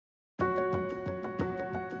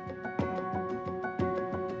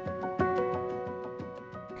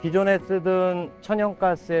기존에 쓰던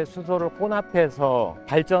천연가스의 수소를 혼합해서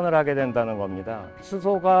발전을 하게 된다는 겁니다.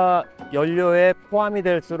 수소가 연료에 포함이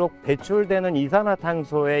될수록 배출되는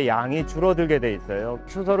이산화탄소의 양이 줄어들게 돼 있어요.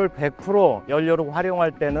 수소를 100% 연료로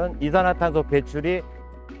활용할 때는 이산화탄소 배출이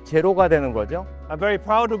제로가 되는 거죠. I'm very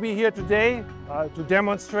proud to be here today to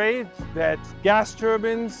demonstrate that gas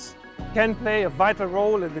turbines can play a vital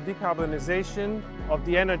role in the decarbonization of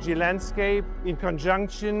the energy landscape in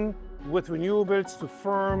conjunction with renewables to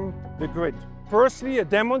firm the grid. Firstly, it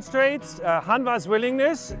demonstrates Hanwha's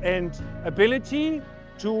willingness and ability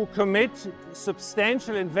to commit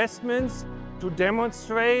substantial investments to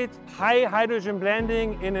demonstrate high hydrogen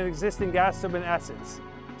blending in existing gas turbine assets.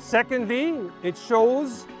 Secondly, it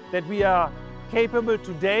shows that we are capable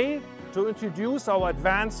today to introduce our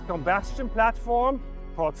advanced combustion platform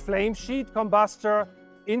called flame sheet combustor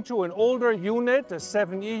into an older unit, a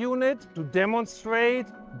 7E unit, to demonstrate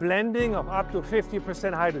blending of up to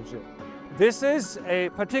 50% hydrogen. This is a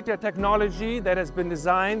particular technology that has been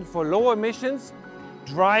designed for low emissions,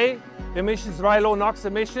 dry low NOx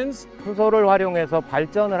emissions. 수소를 활용해서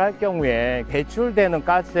발전을 할 경우에 배출되는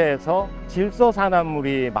가스에서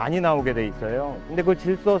질소산화물이 많이 나오게 돼 있어요. 근데 그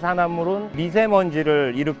질소산화물은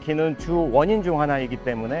미세먼지를 일으키는 주 원인 중 하나이기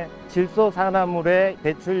때문에 질소산화물의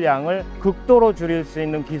배출량을 극도로 줄일 수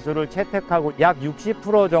있는 기술을 채택하고 약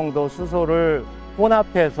 60% 정도 수소를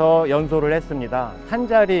혼합해서 연소를 했습니다. 한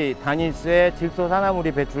자리 단위수의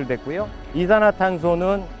질소산화물이 배출됐고요.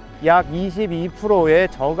 이산화탄소는 약 22%의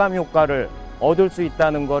저감 효과를 얻을 수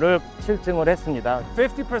있다는 것을 실증을 했습니다.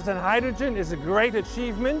 50% hydrogen is a great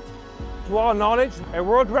achievement, to our knowledge, a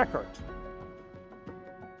world record.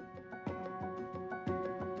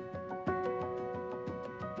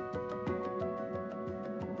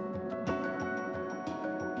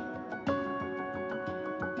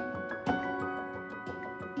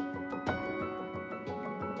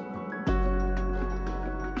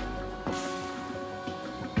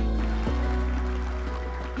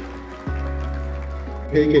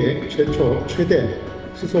 세계 최초 최대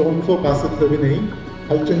수소 혼소 가스 터빈의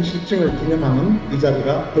발전 실증을 기념하는 이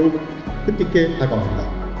자리가 더욱 뜻깊게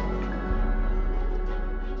다가옵니다.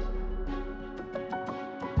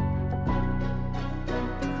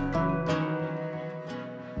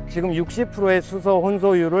 지금 60%의 수소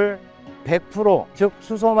혼소율을 100%, 즉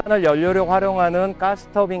수소만을 연료로 활용하는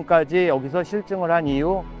가스터빈까지 여기서 실증을 한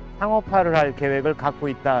이후 상업화를 할 계획을 갖고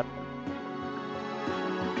있다.